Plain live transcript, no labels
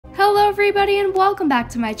everybody and welcome back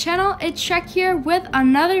to my channel. It's Shrek here with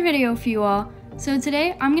another video for you all. So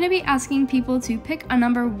today I'm going to be asking people to pick a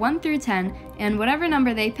number 1 through 10, and whatever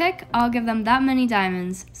number they pick, I'll give them that many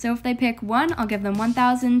diamonds. So if they pick 1, I'll give them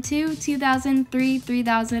 1,000, 2, 2,000, 3,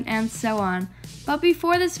 3,000, and so on. But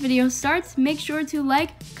before this video starts, make sure to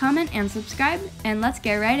like, comment, and subscribe, and let's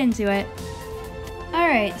get right into it.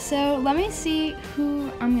 Alright, so let me see who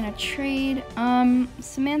I'm gonna trade.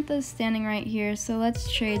 Samantha's standing right here, so let's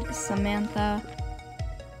trade Samantha.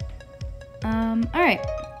 Alright.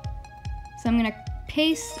 So I'm gonna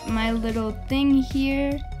paste my little thing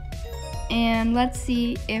here, and let's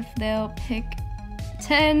see if they'll pick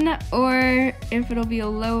 10 or if it'll be a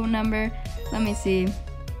low number. Let me see.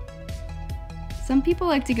 Some people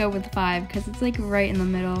like to go with 5 because it's like right in the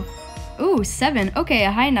middle. Ooh, 7. Okay,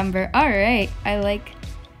 a high number. Alright, I like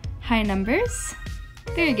high numbers.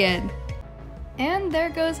 Very good. And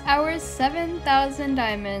there goes our 7,000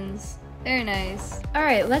 diamonds. Very nice.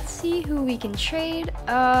 Alright, let's see who we can trade.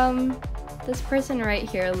 This person right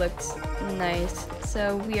here looks nice.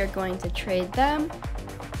 So we are going to trade them.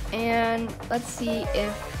 And let's see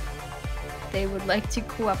if they would like to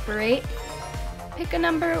cooperate. Pick a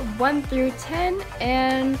number 1 through 10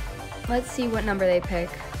 and let's see what number they pick.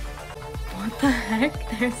 What the heck?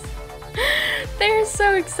 They're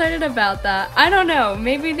so excited about that. I don't know.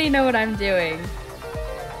 Maybe they know what I'm doing.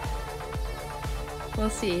 We'll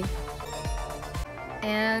see.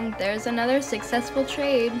 And there's another successful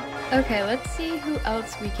trade. Okay, let's see who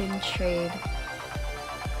else we can trade.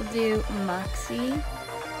 We'll do Moxie.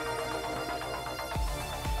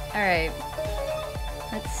 Alright.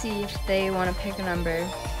 Let's see if they want to pick a number.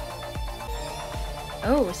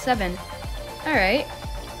 Oh, 7. Alright.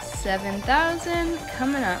 7,000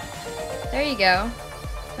 coming up. There you go.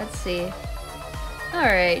 Let's see.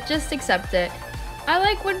 Alright, just accept it. I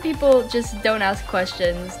like when people just don't ask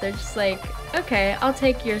questions. They're just like, okay, I'll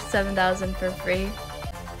take your 7,000 for free.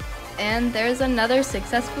 And there's another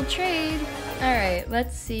successful trade. Alright,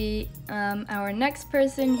 let's see our next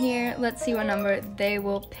person here. Let's see what number they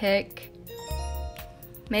will pick.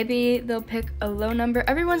 Maybe they'll pick a low number.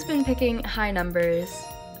 Everyone's been picking high numbers.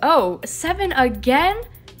 Oh, 7 again?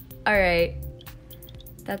 Alright,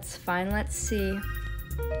 that's fine. Let's see.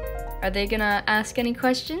 Are they gonna ask any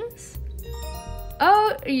questions?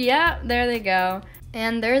 Oh, yeah, there they go.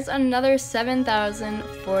 And there's another 7,000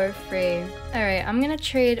 for free. Alright, I'm gonna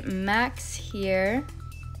trade Max here.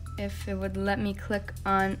 If it would let me click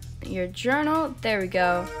on your journal. There we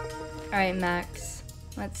go. Alright, Max.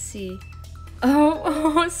 Let's see.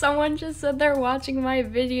 Oh, someone just said they're watching my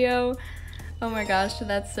video. Oh my gosh,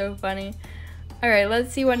 that's so funny. Alright,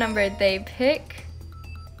 let's see what number they pick.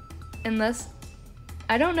 Unless,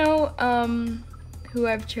 I don't know who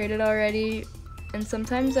I've traded already. And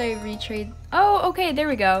sometimes I retrade. Oh, okay, there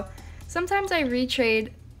we go. Sometimes I retrade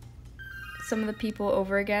some of the people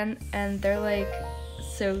over again. And they're like,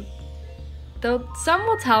 so, some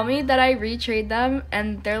will tell me that I retrade them.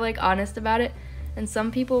 And they're like honest about it. And some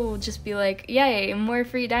people will just be like, yay, more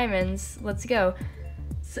free diamonds. Let's go.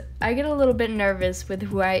 So I get a little bit nervous with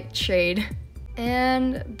who I trade.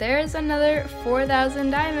 And there's another 4,000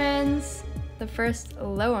 diamonds. The first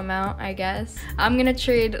low amount, I guess. I'm gonna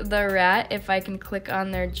trade the rat if I can click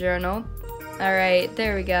on their journal. Alright,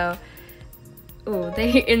 there we go. Ooh,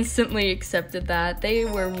 they instantly accepted that. They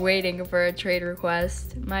were waiting for a trade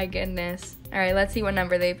request. My goodness. Alright, let's see what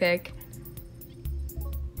number they pick.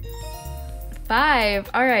 5.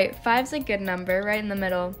 Alright, 5's a good number, right in the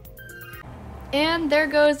middle. And there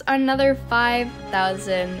goes another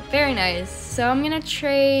 5,000. Very nice. So I'm gonna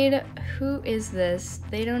trade, who is this?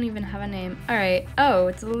 They don't even have a name. Alright, oh,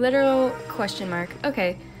 it's a literal question mark.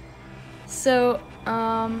 Okay, so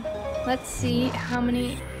let's see how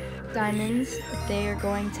many diamonds they are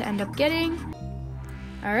going to end up getting.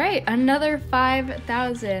 Alright, another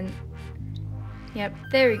 5,000. Yep,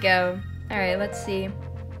 there we go. Alright, let's see.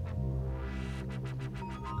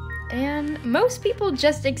 And most people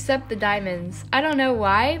just accept the diamonds. I don't know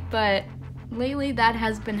why, but lately that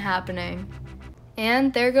has been happening.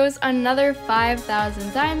 And there goes another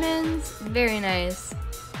 5,000 diamonds. Very nice.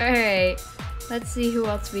 Alright, let's see who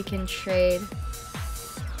else we can trade.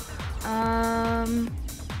 I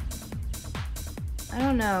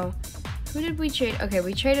don't know. Who did we trade? Okay,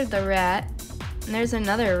 we traded the rat. And there's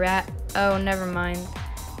another rat. Oh, never mind.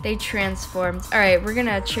 They transformed. Alright, we're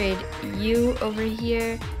gonna trade you over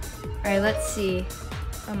here. Alright, let's see.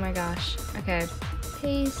 Oh my gosh. Okay.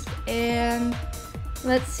 Paste, and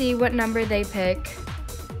let's see what number they pick.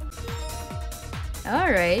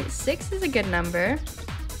 Alright, 6 is a good number.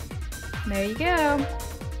 There you go.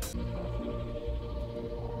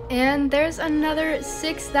 And there's another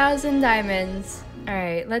 6,000 diamonds.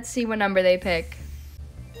 Alright, let's see what number they pick.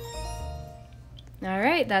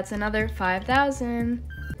 Alright, that's another 5,000.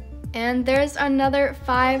 And there's another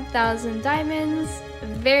 5,000 diamonds.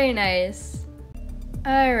 Very nice.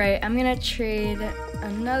 Alright, I'm gonna trade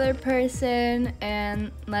another person,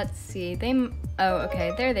 and let's see. Oh,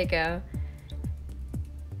 okay, there they go.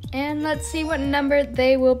 And let's see what number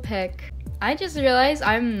they will pick. I just realized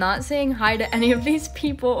I'm not saying hi to any of these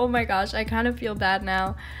people. Oh my gosh, I kind of feel bad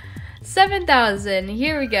now. 7,000,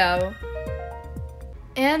 here we go.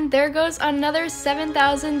 And there goes another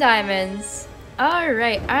 7,000 diamonds.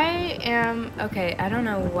 Alright, okay, I don't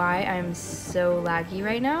know why I'm so laggy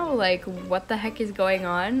right now. Like, what the heck is going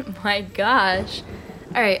on? My gosh.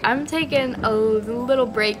 Alright, I'm taking a little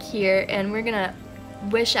break here, and we're gonna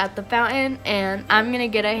wish at the fountain, and I'm gonna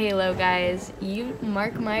get a halo, guys. You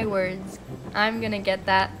mark my words. I'm gonna get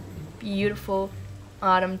that beautiful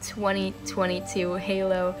autumn 2022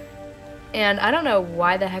 halo. And I don't know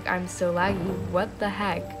why the heck I'm so laggy. What the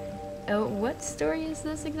heck? Oh, what story is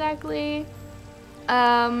this exactly?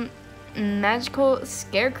 Magical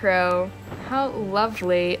Scarecrow. How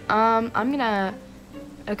lovely. I'm gonna...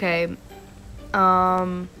 Okay.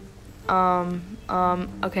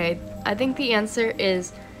 Okay. I think the answer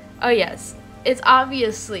is... Oh, yes. It's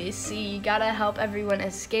obviously C. You gotta help everyone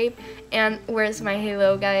escape. And where's my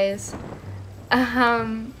halo, guys? I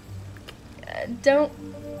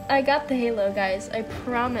got the halo, guys. I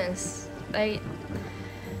promise.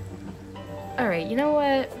 Alright, you know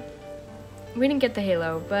what? We didn't get the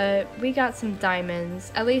halo, but we got some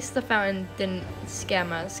diamonds. At least the fountain didn't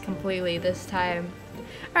scam us completely this time.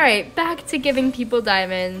 Alright, back to giving people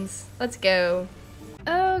diamonds. Let's go.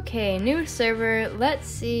 Okay, new server. Let's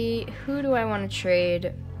see. Who do I want to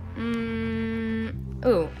trade?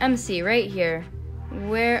 Oh, MC right here.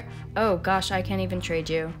 Where? Oh gosh, I can't even trade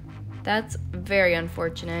you. That's very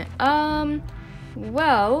unfortunate.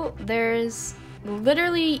 Well, there's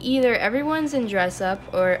literally either everyone's in dress up,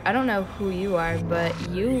 or I don't know who you are, but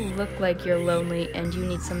you look like you're lonely and you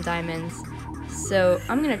need some diamonds. So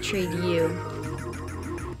I'm gonna trade you.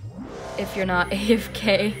 If you're not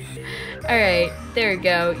AFK. Alright, there we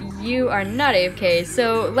go. You are not AFK,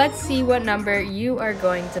 so let's see what number you are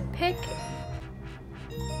going to pick.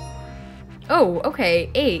 Oh, okay,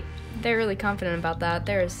 8. They're really confident about that.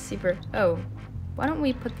 They're super... Oh, why don't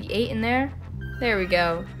we put the 8 in there? There we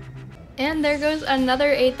go. And there goes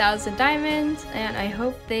another 8,000 diamonds, and I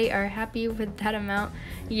hope they are happy with that amount.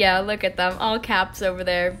 Yeah, look at them, all caps over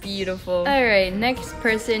there, beautiful. Alright, next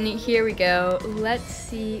person, here we go. Let's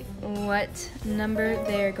see what number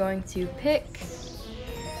they're going to pick.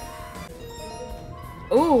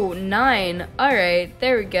 Oh, 9. Alright,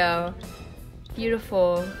 there we go.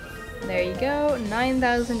 Beautiful. There you go,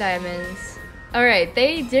 9,000 diamonds. Alright,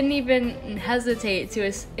 they didn't even hesitate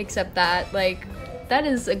to accept that. Like, that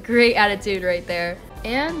is a great attitude right there.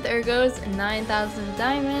 And there goes 9,000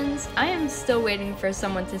 diamonds. I am still waiting for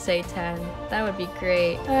someone to say 10. That would be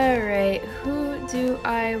great. Alright, who do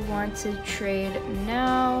I want to trade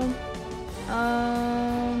now?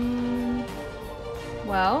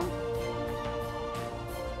 Well,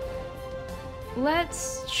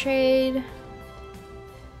 let's trade...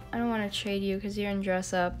 I don't want to trade you because you're in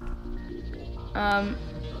dress up.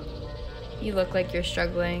 You look like you're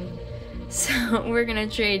struggling. So we're gonna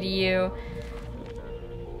trade you.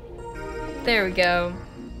 There we go.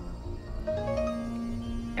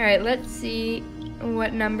 Alright, let's see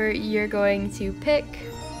what number you're going to pick.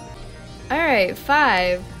 Alright,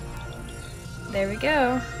 5. There we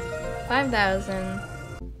go. 5,000.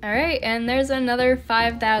 Alright, and there's another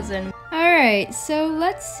 5,000. Alright, so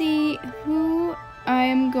let's see who I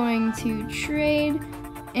am going to trade.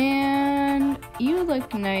 And you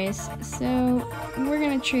look nice, so we're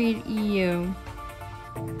gonna trade you.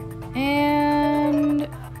 And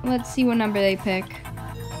let's see what number they pick.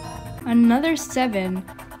 Another 7.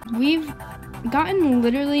 We've gotten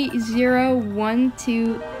literally 0, 1,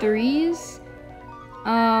 2, 3s.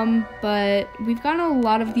 But we've gotten a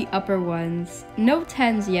lot of the upper ones. No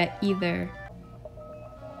 10s yet either.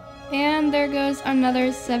 And there goes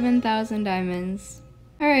another 7,000 diamonds.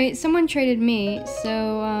 Alright, someone traded me,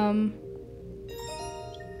 so,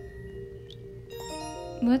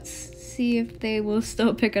 let's see if they will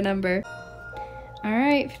still pick a number.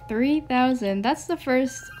 Alright, 3,000. That's the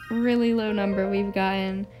first really low number we've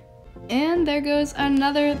gotten. And there goes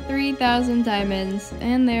another 3,000 diamonds,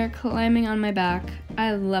 and they're climbing on my back.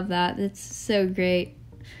 I love that. It's so great.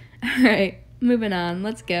 Alright, moving on.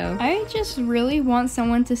 Let's go. I just really want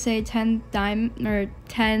someone to say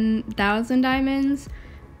 10,000 diamonds.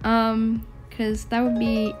 Because that would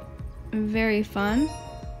be very fun.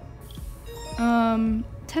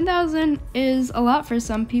 10,000 is a lot for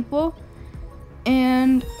some people,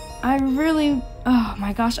 and I really, oh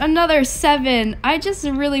my gosh, another 7. I just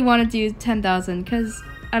really want to do 10,000 because,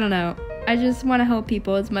 I don't know, I just want to help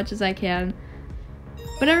people as much as I can.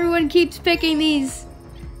 But everyone keeps picking these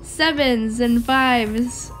 7s and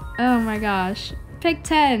 5s. Oh my gosh. Pick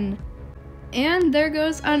 10. And there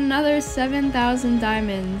goes another 7,000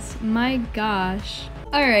 diamonds. My gosh.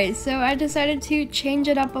 Alright, so I decided to change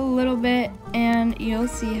it up a little bit, and you'll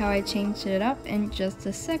see how I changed it up in just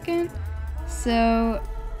a second. So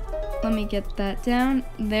let me get that down.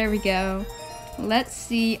 There we go. Let's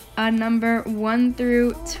see a number 1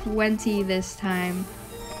 through 20 this time.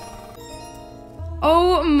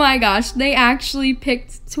 Oh my gosh, they actually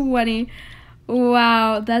picked 20.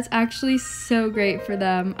 Wow, that's actually so great for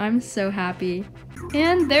them. I'm so happy.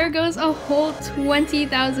 And there goes a whole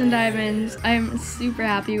 20,000 diamonds. I'm super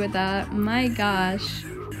happy with that. My gosh.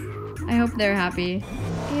 I hope they're happy.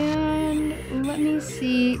 And let me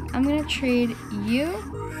see. I'm gonna trade you.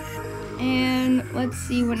 And let's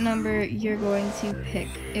see what number you're going to pick,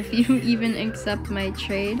 if you even accept my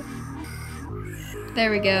trade.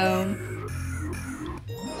 There we go.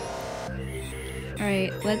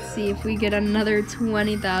 Alright, let's see if we get another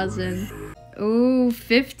 20,000. Ooh,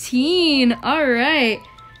 15. Alright,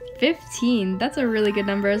 15. That's a really good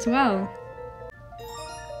number as well.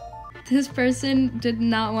 This person did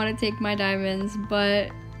not want to take my diamonds,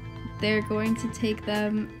 but they're going to take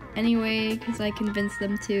them anyway because I convinced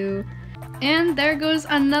them to. And there goes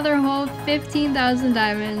another whole 15,000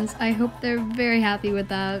 diamonds. I hope they're very happy with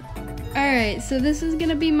that. Alright, so this is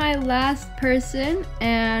gonna be my last person,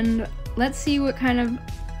 and let's see what kind of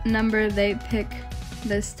number they pick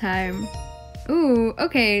this time. Ooh,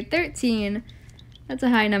 okay, 13. That's a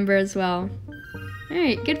high number as well.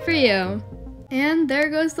 Alright, good for you. And there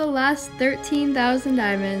goes the last 13,000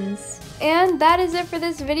 diamonds. And that is it for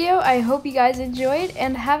this video. I hope you guys enjoyed,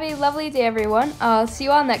 and have a lovely day, everyone. I'll see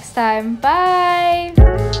you all next time. Bye!